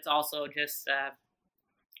is, but it's also just a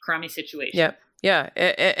crummy situation. Yeah. Yeah.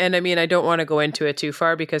 And I mean, I don't want to go into it too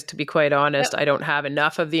far because to be quite honest, I don't have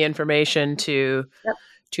enough of the information to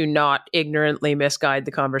not ignorantly misguide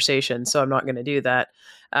the conversation. So I'm not going to do that.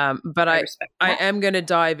 But I am going to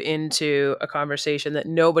dive into a conversation that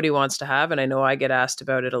nobody wants to have. And I know I get asked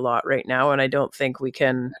about it a lot right now. And I don't think we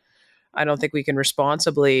can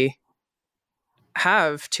responsibly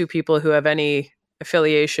have two people who have any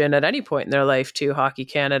affiliation at any point in their life to Hockey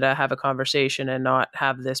Canada have a conversation and not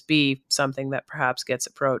have this be something that perhaps gets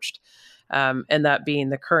approached. And that being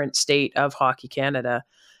the current state of Hockey Canada.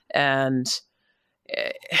 And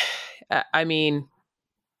I mean,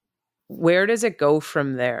 where does it go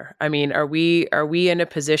from there? I mean, are we in a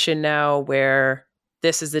position now where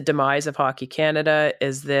this is the demise of Hockey Canada?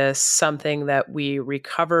 Is this something that we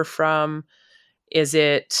recover from? Is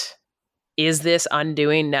this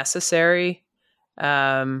undoing necessary?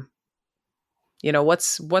 What's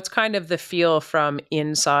kind of the feel from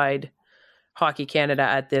inside Hockey Canada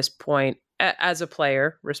at this point as a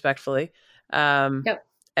player, respectfully? And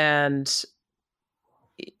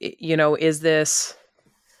is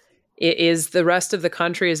the rest of the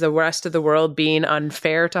country, is the rest of the world being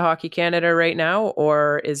unfair to Hockey Canada right now,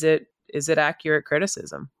 or is it accurate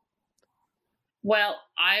criticism? Well,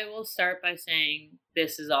 I will start by saying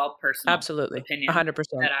this is all personal. Absolutely. Opinion 100%.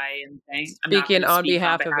 that I am saying. Speaking on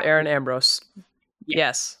behalf of Erin Ambrose.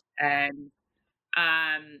 Yes. And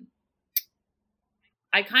I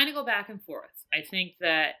kind of go back and forth. I think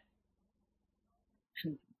that,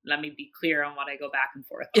 let me be clear on what I go back and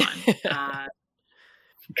forth on.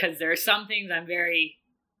 Because there are some things I'm very,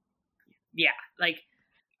 like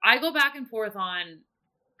I go back and forth on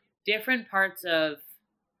different parts of,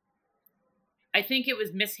 I think it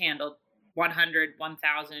was mishandled 100,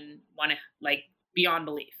 1,000, like beyond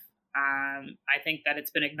belief. I think that it's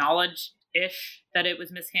been acknowledged-ish that it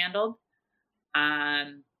was mishandled.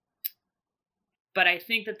 But I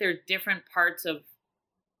think that there's different parts of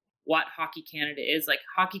what Hockey Canada is. Like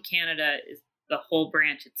Hockey Canada is the whole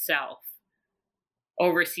branch itself,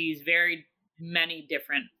 oversees very many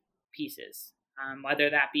different pieces, whether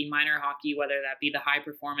that be minor hockey, whether that be the high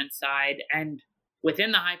performance side, and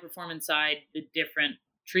within the high performance side, the different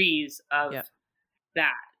trees of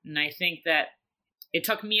that. And I think that it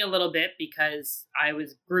took me a little bit because I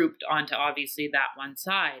was grouped onto obviously that one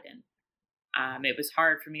side. And it was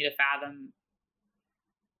hard for me to fathom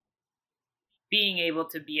being able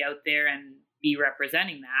to be out there and be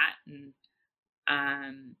representing that. And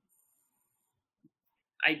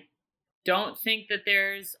I don't think that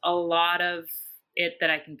there's a lot of it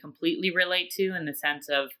that I can completely relate to, in the sense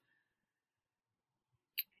of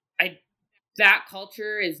that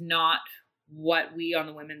culture is not what we on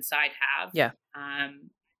the women's side have. Yeah.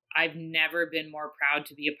 I've never been more proud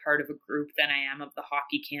to be a part of a group than I am of the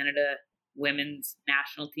Hockey Canada women's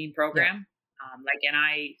national team program. And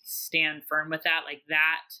I stand firm with that. Like,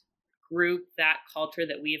 that group, that culture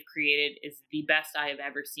that we have created is the best I have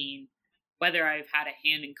ever seen, whether I've had a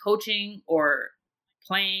hand in coaching or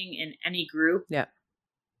playing in any group. Yeah.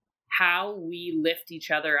 How we lift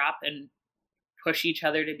each other up and push each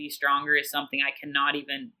other to be stronger is something I cannot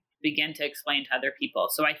even begin to explain to other people.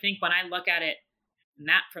 So I think when I look at it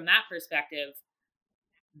from that perspective,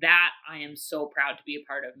 that I am so proud to be a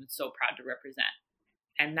part of and so proud to represent.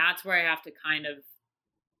 And that's where I have to kind of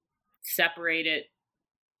separate it,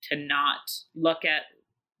 to not look at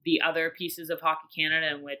the other pieces of Hockey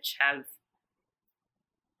Canada, which have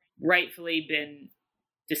rightfully been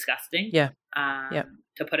disgusting, to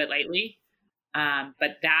put it lightly.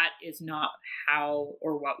 But that is not how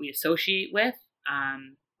or what we associate with.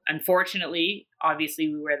 Unfortunately,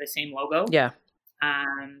 obviously, we wear the same logo. Yeah.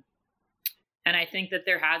 And I think that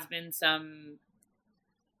there has been some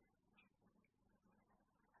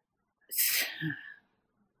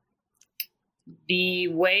the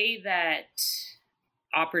way that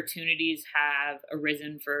opportunities have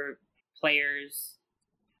arisen for players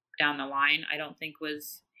down the line, I don't think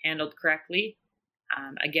was handled correctly.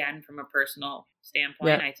 Again, from a personal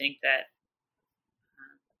standpoint, I think that,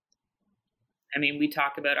 we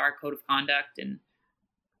talk about our code of conduct and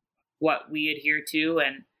what we adhere to,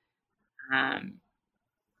 and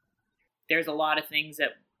there's a lot of things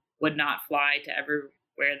that would not fly to ever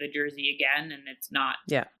wear the jersey again, and it's not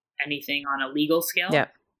anything on a legal scale.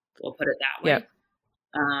 We'll put it that way.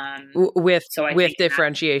 With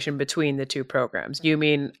differentiation between the two programs. You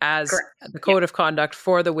mean as correct. The code of conduct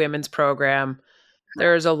for the women's program,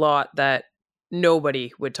 there's a lot that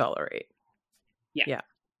nobody would tolerate. Yeah.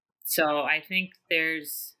 So I think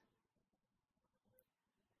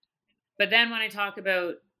but then when I talk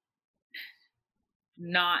about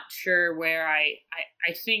not sure where I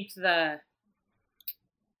think the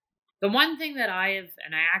one thing that I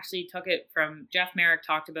actually took it from Jeff Merrick,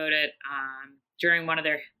 talked about it during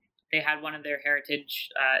they had one of their heritage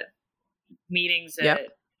meetings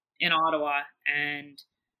in Ottawa, and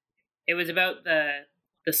it was about the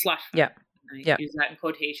slush fund. I use that in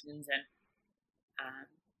quotations, and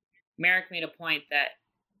Merrick made a point that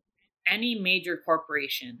any major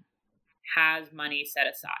corporation has money set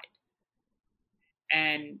aside.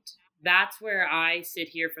 And that's where I sit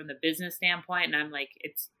here from the business standpoint, and I'm like,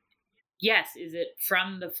 is it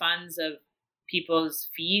from the funds of people's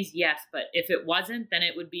fees? Yes, but if it wasn't, then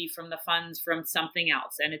it would be from the funds from something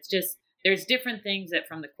else. And it's just, there's different things that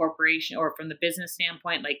from the corporation or from the business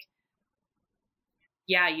standpoint, like,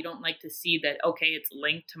 you don't like to see that, okay, it's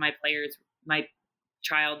linked to my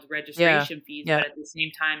child's registration fees, but at the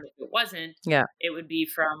same time, if it wasn't, it would be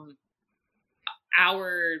from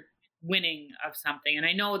our winning of something. And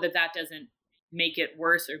I know that doesn't make it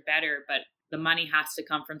worse or better, but the money has to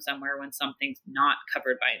come from somewhere when something's not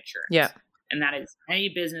covered by insurance. And that is any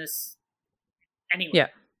business anyway.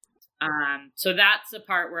 So that's the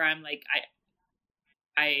part where I'm like,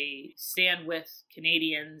 I stand with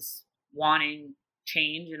Canadians wanting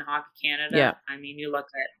change in Hockey Canada. You look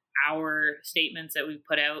at our statements that we've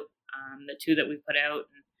put out, the two that we've put out,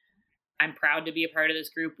 and I'm proud to be a part of this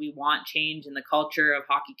group. We want change in the culture of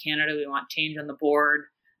Hockey Canada. We want change on the board.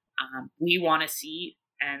 We want to see,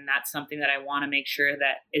 and that's something that I want to make sure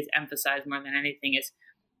that is emphasized more than anything, is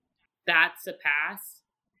that's the past.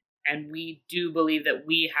 And we do believe that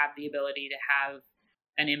we have the ability to have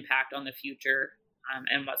an impact on the future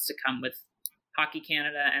and what's to come with Hockey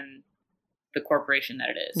Canada and the corporation that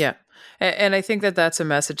it is. Yeah. And I think that that's a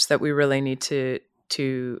message that we really need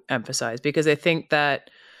to emphasize, because I think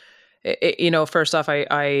that, first off,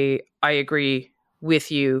 I agree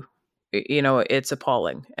with you. It's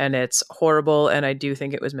appalling and it's horrible, and I do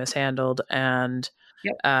think it was mishandled, and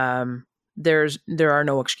there are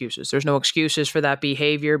no excuses. There's no excuses for that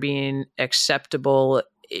behavior being acceptable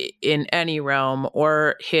in any realm,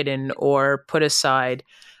 or hidden or put aside.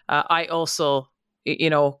 I also,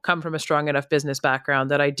 come from a strong enough business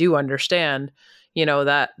background that I do understand,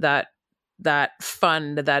 that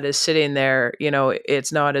fund that is sitting there,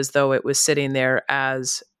 it's not as though it was sitting there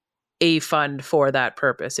as a fund for that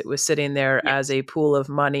purpose. It was sitting there as a pool of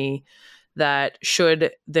money that,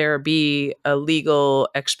 should there be a legal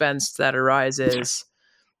expense that arises,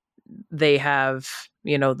 they have,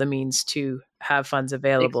 the means to have funds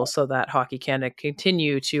available so that Hockey Canada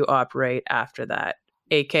continue to operate after that.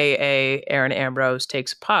 AKA Erin Ambrose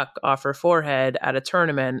takes a puck off her forehead at a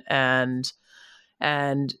tournament and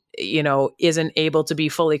isn't able to be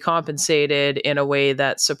fully compensated in a way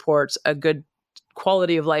that supports a good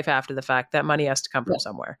quality of life after the fact. That money has to come from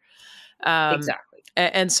somewhere. Exactly.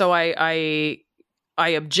 And so I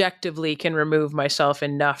objectively can remove myself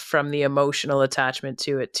enough from the emotional attachment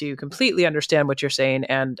to it to completely understand what you're saying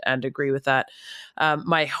and agree with that.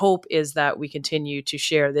 My hope is that we continue to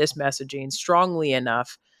share this messaging strongly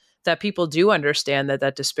enough that people do understand that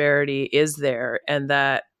that disparity is there, and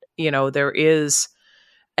that, there is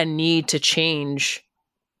a need to change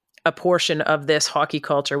a portion of this hockey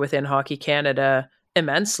culture within Hockey Canada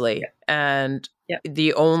immensely. And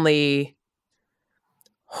the only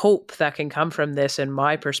hope that can come from this, in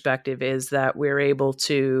my perspective, is that we're able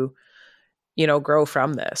to, grow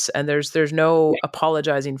from this. And there's no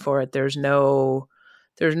apologizing for it. There's nothing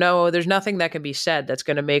that can be said that's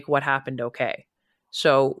going to make what happened okay.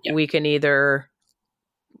 So we can either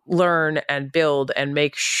learn and build and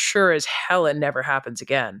make sure as hell it never happens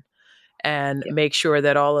again, and make sure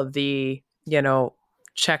that all of the,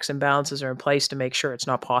 checks and balances are in place to make sure it's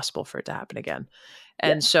not possible for it to happen again.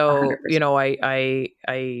 And so, 100%.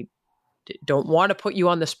 I don't want to put you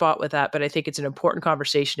on the spot with that, but I think it's an important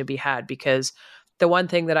conversation to be had, because the one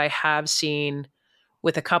thing that I have seen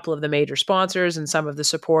with a couple of the major sponsors and some of the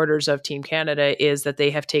supporters of Team Canada is that they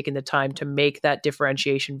have taken the time to make that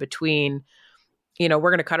differentiation between, we're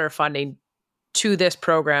going to cut our funding to this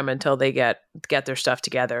program until they get their stuff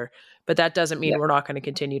together. But that doesn't mean we're not going to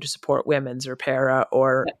continue to support women's or para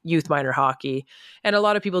or youth minor hockey. And a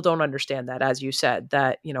lot of people don't understand that, as you said,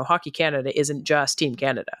 that, Hockey Canada isn't just Team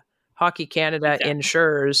Canada. Hockey Canada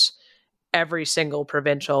ensures every single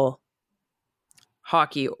provincial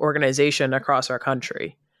hockey organization across our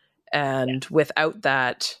country. And without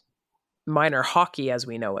that, minor hockey as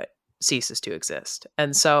we know it ceases to exist.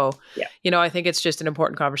 And so, I think it's just an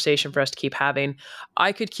important conversation for us to keep having.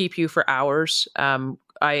 I could keep you for hours.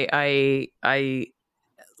 I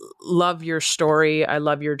love your story. I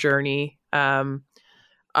love your journey.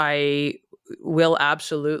 I will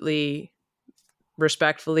absolutely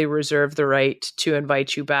respectfully reserve the right to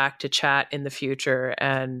invite you back to chat in the future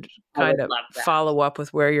and kind of follow up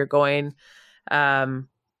with where you're going. I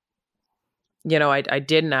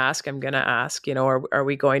didn't ask. I'm going to ask, are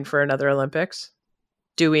we going for another Olympics?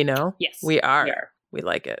 Do we know? Yes. We are. We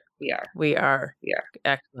like it. We are.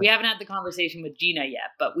 Excellent. We haven't had the conversation with Gina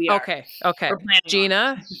yet, but we are. Okay.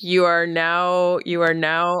 Gina, you are now. Gina,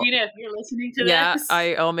 if you're listening to this.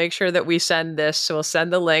 I'll make sure that we send this. So we'll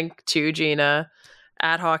send the link to Gina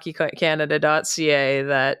at hockeycanada.ca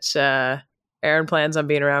that Erin plans on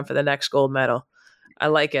being around for the next gold medal. I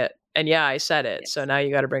like it. And I said it. Yes. So now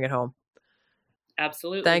you got to bring it home.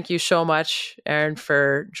 Absolutely. Thank you so much, Erin,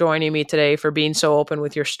 for joining me today, for being so open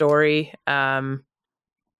with your story.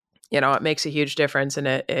 It makes a huge difference, and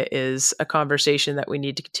it is a conversation that we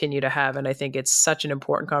need to continue to have. And I think it's such an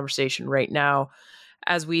important conversation right now,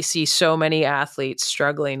 as we see so many athletes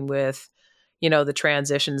struggling with, the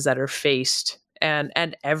transitions that are faced, and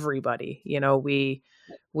everybody,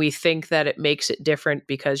 we think that it makes it different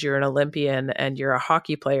because you're an Olympian and you're a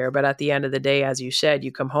hockey player. But at the end of the day, as you said,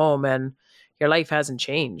 you come home and your life hasn't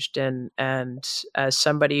changed. And as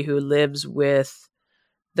somebody who lives with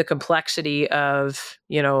the complexity of,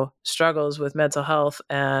 struggles with mental health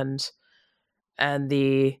and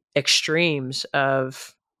the extremes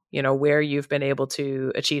of, where you've been able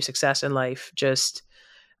to achieve success in life, just,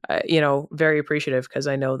 very appreciative, because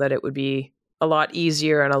I know that it would be a lot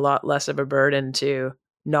easier and a lot less of a burden to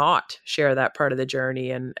not share that part of the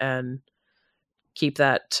journey and keep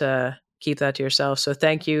that to yourself. So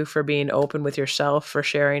thank you for being open with yourself, for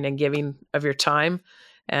sharing and giving of your time.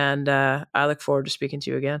 And I look forward to speaking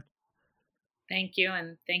to you again. Thank you.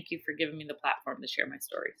 And thank you for giving me the platform to share my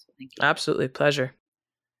story. So thank you. Absolutely. Pleasure.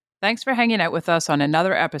 Thanks for hanging out with us on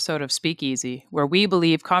another episode of Speakeasy, where we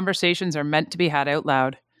believe conversations are meant to be had out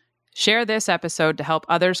loud. Share this episode to help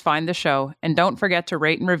others find the show, and don't forget to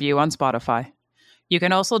rate and review on Spotify. You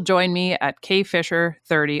can also join me at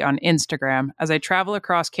kfisher30 on Instagram as I travel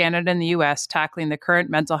across Canada and the US tackling the current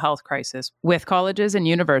mental health crisis with colleges and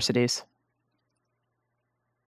universities.